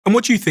And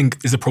what do you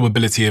think is the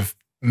probability of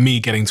me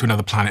getting to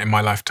another planet in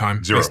my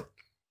lifetime? Zero.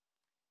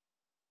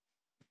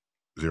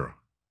 Zero.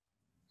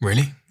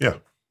 Really? Yeah.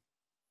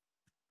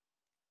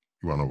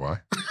 You want to know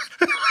why?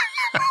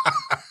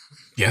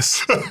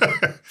 Yes,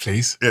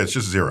 please. Yeah, it's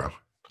just zero.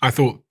 I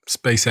thought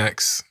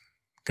SpaceX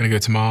going to go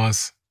to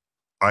Mars.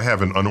 I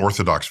have an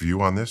unorthodox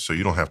view on this, so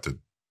you don't have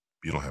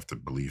to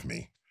believe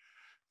me.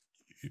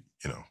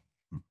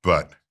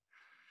 But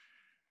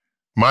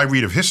my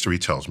read of history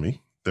tells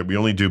me that we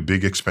only do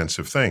big,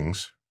 expensive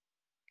things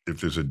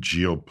if there's a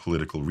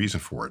geopolitical reason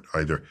for it,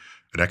 either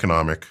an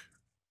economic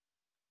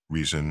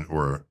reason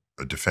or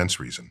a defense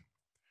reason,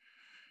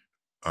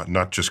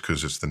 not just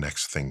because it's the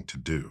next thing to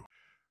do.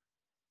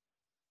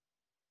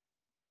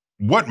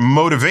 What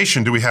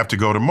motivation do we have to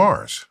go to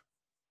Mars?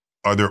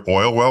 Are there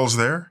oil wells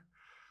there?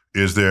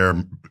 Is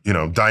there,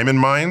 diamond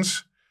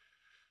mines?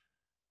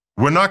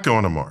 We're not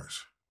going to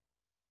Mars.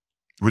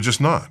 We're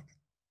just not.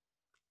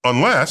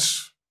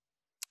 Unless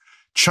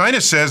China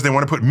says they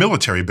want to put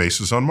military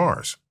bases on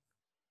Mars.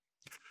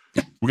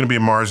 We're going to be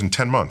on Mars in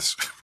 10 months.